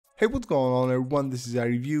Hey, what's going on everyone, this is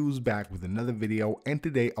iReviews back with another video, and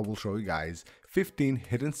today I will show you guys 15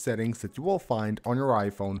 hidden settings that you will find on your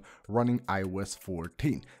iPhone running iOS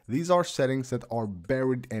 14. These are settings that are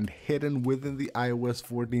buried and hidden within the iOS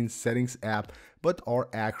 14 settings app, but are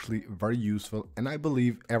actually very useful, and I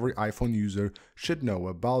believe every iPhone user should know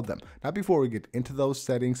about them. Now before we get into those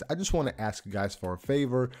settings, I just want to ask you guys for a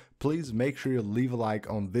favor. Please make sure you leave a like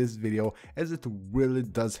on this video, as it really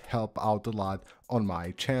does help out a lot on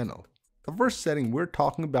my channel. The first setting we're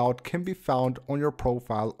talking about can be found on your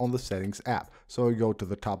profile on the settings app. So you go to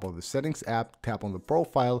the top of the settings app, tap on the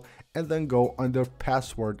profile, and then go under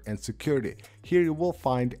password and security. Here you will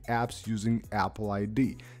find apps using Apple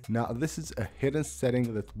ID. Now this is a hidden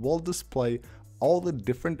setting that will display all the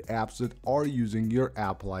different apps that are using your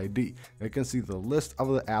Apple ID. You can see the list of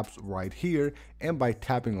the apps right here, and by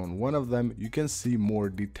tapping on one of them you can see more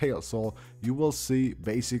details. So you will see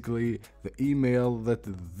basically the email that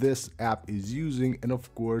this app is using, and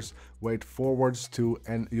of course where it forwards to,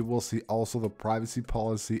 and you will see also the privacy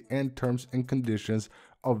policy and terms and conditions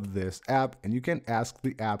of this app, and you can ask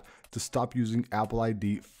the app to stop using Apple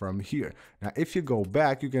ID from here. Now if you go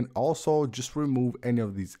back, you can also just remove any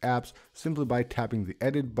of these apps simply by tapping the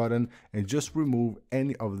edit button, and just remove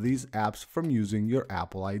any of these apps from using your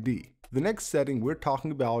Apple ID. The next setting we're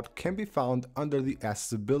talking about can be found under the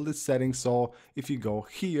accessibility settings. So if you go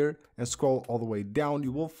here and scroll all the way down,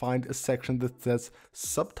 you will find a section that says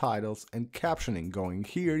subtitles and captioning. Going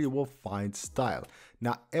here, you will find style.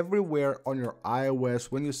 Now everywhere on your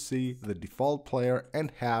iOS, when you see the default player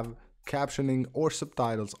and have captioning or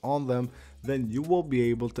subtitles on them, then you will be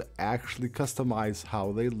able to actually customize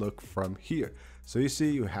how they look from here. So you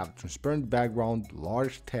see you have transparent background,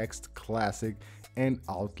 large text, classic, and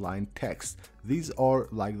outline text. These are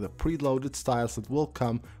like the preloaded styles that will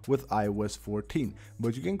come with iOS 14,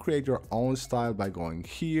 but you can create your own style by going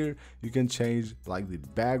here. You can change like the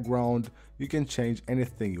background, you can change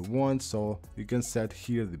anything you want. So you can set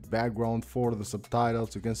here the background for the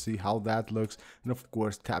subtitles, you can see how that looks, and of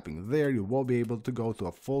course tapping there you will be able to go to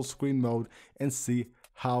a full screen mode and see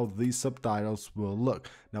how these subtitles will look.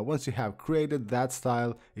 Now once you have created that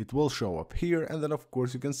style, it will show up here, and then of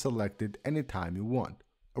course you can select it anytime you want.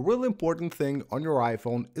 A really important thing on your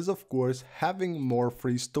iPhone is of course having more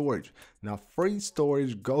free storage. Now free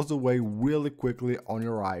storage goes away really quickly on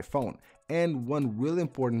your iPhone, and one really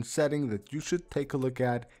important setting that you should take a look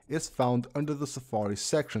at is found under the Safari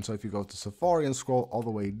section. So if you go to Safari and scroll all the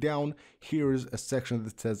way down, here is a section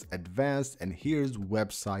that says advanced, and here's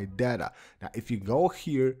website data. Now if you go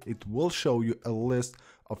here, it will show you a list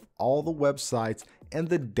of all the websites and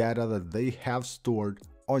the data that they have stored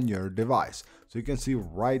on your device. So you can see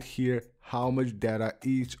right here how much data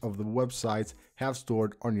each of the websites have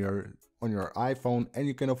stored on your iPhone, and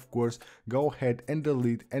you can of course go ahead and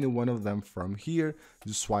delete any one of them from here.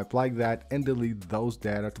 Just swipe like that and delete those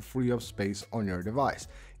data to free up space on your device.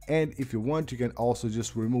 And if you want, you can also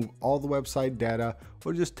just remove all the website data,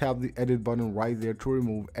 or just tap the edit button right there to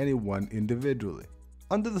remove any one individually.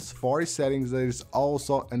 Under the Safari settings, there is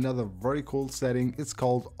also another very cool setting. It's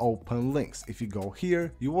called Open Links. If you go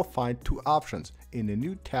here, you will find two options: in a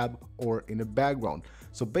new tab or in a background.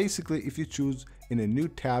 So basically, if you choose in a new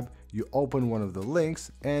tab, you open one of the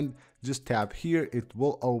links and just tap here, it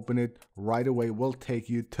will open it right away, will take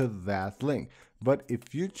you to that link. But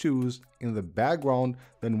if you choose in the background,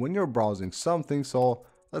 then when you're browsing something, so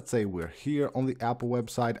let's say we're here on the Apple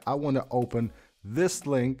website, I want to open this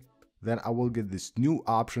link, then I will get this new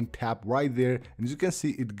option, tap right there, and as you can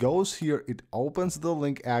see, it goes here, it opens the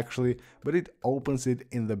link actually, but it opens it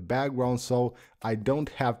in the background, so I don't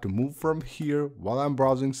have to move from here while I'm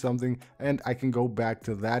browsing something, and I can go back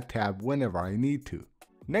to that tab whenever I need to.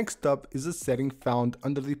 Next up is a setting found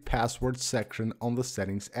under the password section on the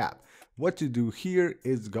settings app. What you do here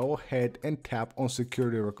is go ahead and tap on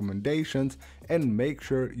security recommendations and make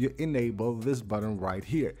sure you enable this button right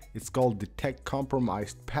here. It's called detect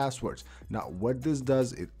compromised passwords. Now what this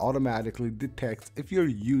does, it automatically detects if you're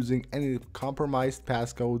using any compromised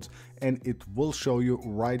passcodes, and it will show you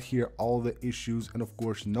right here all the issues, and of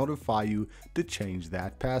course notify you to change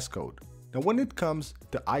that passcode. Now when it comes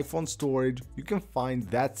to iPhone storage, you can find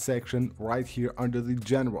that section right here under the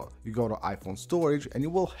general. You go to iPhone storage and you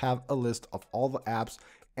will have a list of all the apps,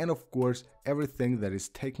 and of course everything that is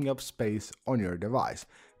taking up space on your device.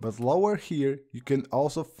 But lower here you can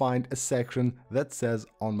also find a section that says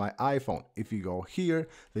on my iPhone. If you go here,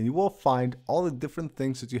 then you will find all the different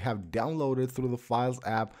things that you have downloaded through the Files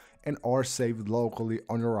app, and are saved locally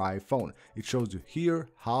on your iPhone. It shows you here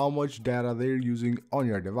how much data they're using on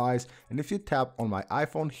your device, and if you tap on my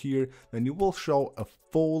iPhone here, then you will show a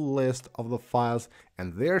full list of the files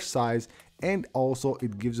and their size, and also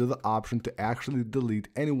it gives you the option to actually delete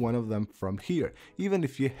any one of them from here. Even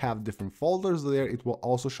if you have different folders there, it will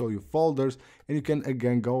also show you folders, and you can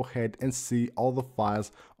again go ahead and see all the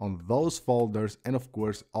files on those folders, and of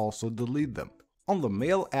course also delete them. On the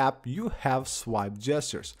Mail app, you have swipe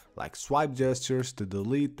gestures, like swipe gestures to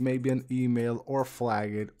delete maybe an email or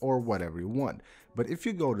flag it or whatever you want. But if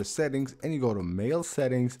you go to settings and you go to Mail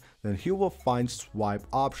settings, then you will find swipe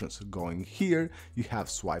options. Going here, you have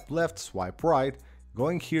swipe left, swipe right.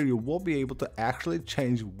 Going here, you will be able to actually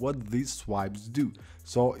change what these swipes do.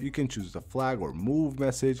 So you can choose the flag or move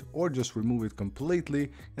message, or just remove it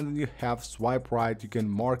completely, and then you have swipe right. You can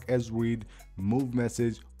mark as read, move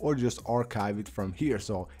message, or just archive it from here.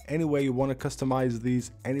 So any way you want to customize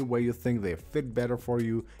these, any way you think they fit better for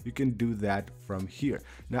you, you can do that from here.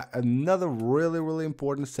 Now another really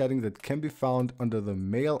important setting that can be found under the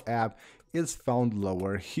Mail app is found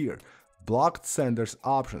lower here. Blocked senders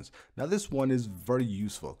options. Now this one is very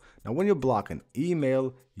useful. Now when you block an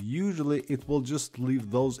email, usually it will just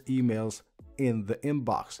leave those emails in the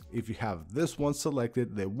inbox. If you have this one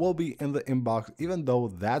selected, they will be in the inbox even though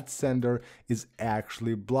that sender is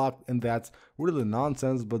actually blocked, and that's really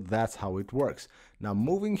nonsense, but that's how it works. Now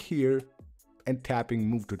moving here and tapping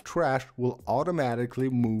move to trash will automatically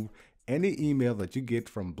move any email that you get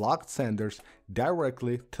from blocked senders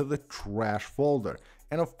directly to the trash folder.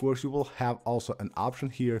 And of course you will have also an option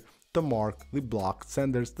here to mark the blocked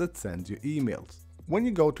senders that send you emails. When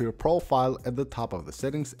you go to your profile at the top of the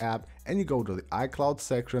settings app and you go to the iCloud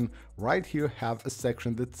section, right here have a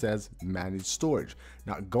section that says manage storage.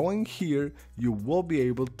 Now going here, you will be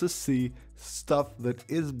able to see stuff that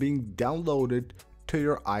is being downloaded to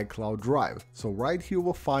your iCloud Drive. So right here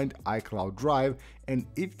we'll find iCloud Drive, and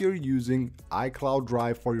if you're using iCloud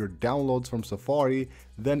Drive for your downloads from Safari,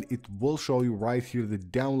 then it will show you right here the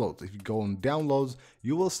downloads. If you go on downloads,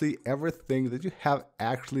 you will see everything that you have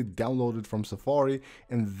actually downloaded from Safari,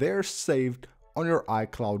 and they're saved on your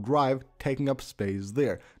iCloud Drive, taking up space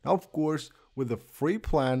there. Now of course, with the free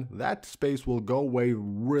plan, that space will go away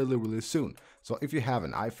really soon. So if you have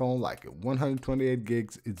an iPhone like 128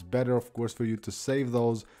 gigs, it's better of course for you to save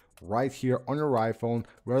those right here on your iPhone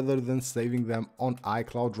rather than saving them on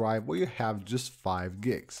iCloud Drive where you have just 5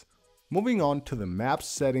 gigs. Moving on to the Maps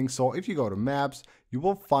settings. So if you go to Maps, you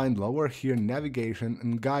will find lower here navigation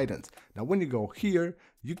and guidance. Now when you go here,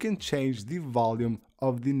 you can change the volume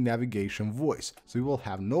of the navigation voice. So you will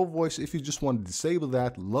have no voice if you just want to disable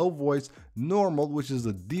that, low voice, normal, which is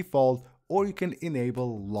the default, or you can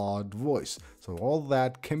enable loud voice. So all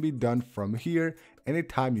that can be done from here.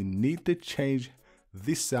 Anytime you need to change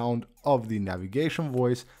the sound of the navigation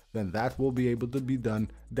voice, then that will be able to be done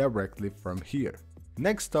directly from here.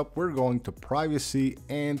 Next up, we're going to privacy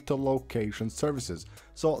and to location services.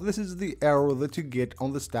 So this is the error that you get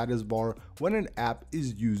on the status bar when an app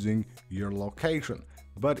is using your location.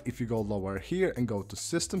 But if you go lower here and go to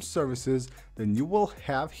system services, then you will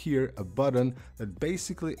have here a button that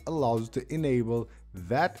basically allows you to enable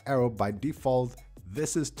that error by default.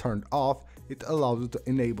 This is turned off. It allows you to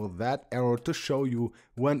enable that error to show you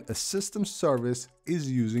when a system service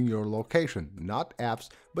is using your location, not apps,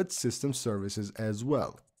 but system services as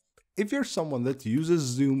well. If you're someone that uses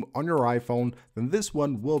Zoom on your iPhone, then this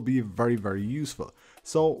one will be very useful.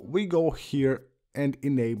 So we go here and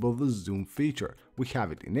enable the zoom feature. We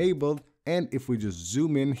have it enabled, and if we just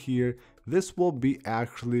zoom in here, this will be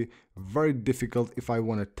actually very difficult. If I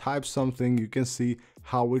want to type something, you can see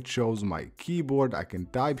how it shows my keyboard. I can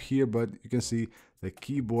type here, but you can see the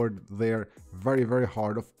keyboard there, very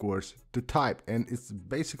hard of course to type, and it's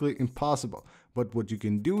basically impossible. But what you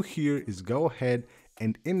can do here is go ahead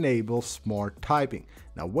and enable smart typing.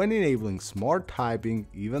 Now when enabling smart typing,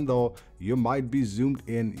 even though you might be zoomed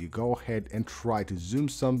in, you go ahead and try to zoom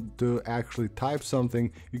some to actually type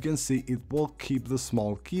something, you can see it will keep the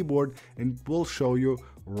small keyboard and it will show you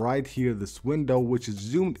right here this window which is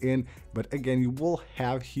zoomed in, but again you will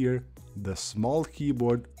have here the small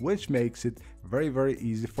keyboard, which makes it very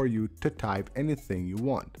easy for you to type anything you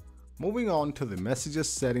want. Moving on to the messages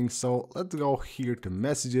settings, so let's go here to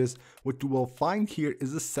messages. What you will find here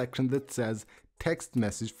is a section that says text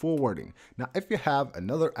message forwarding. Now if you have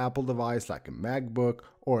another Apple device like a MacBook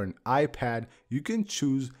or an iPad, you can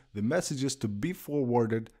choose the messages to be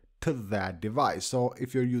forwarded to that device. So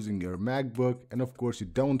if you're using your MacBook and of course you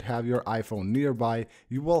don't have your iPhone nearby,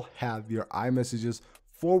 you will have your iMessages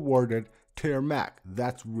forwarded to your Mac.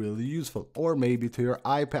 That's really useful. Or maybe to your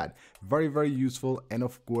iPad. Very useful, and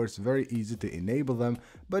of course very easy to enable them,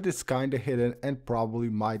 but it's kinda hidden and probably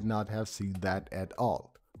might not have seen that at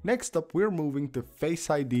all. Next up, we're moving to Face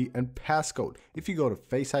ID and passcode. If you go to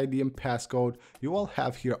Face ID and passcode, you will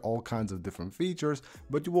have here all kinds of different features,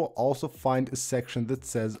 but you will also find a section that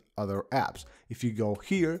says other apps. If you go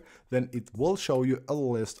here, then it will show you a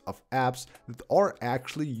list of apps that are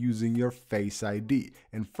actually using your Face ID.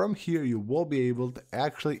 And from here, you will be able to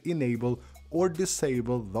actually enable or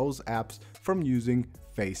disable those apps from using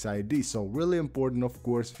Face ID. So really important, of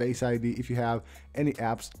course, Face ID. If you have any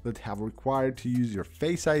apps that have required to use your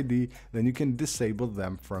Face ID, then you can disable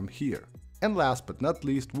them from here. And last but not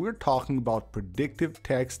least, we're talking about Predictive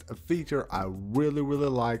Text, a feature I really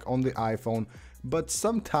like on the iPhone. But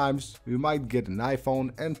sometimes you might get an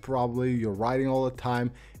iPhone and probably you're writing all the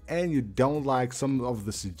time and you don't like some of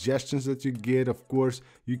the suggestions that you get. Of course,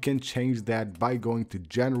 you can change that by going to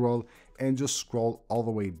General and just scroll all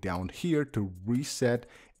the way down here to reset,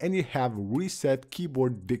 and you have reset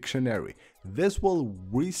keyboard dictionary. This will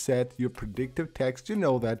reset your predictive text. You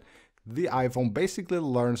know that the iPhone basically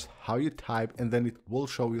learns how you type and then it will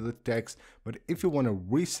show you the text, but if you want to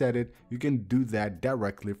reset it, you can do that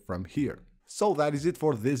directly from here. So that is it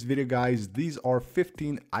for this video, guys. These are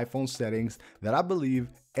 15 iPhone settings that I believe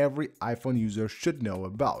every iPhone user should know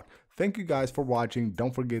about. Thank you guys for watching.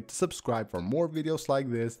 Don't forget to subscribe for more videos like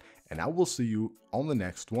this, and I will see you on the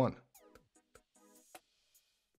next one.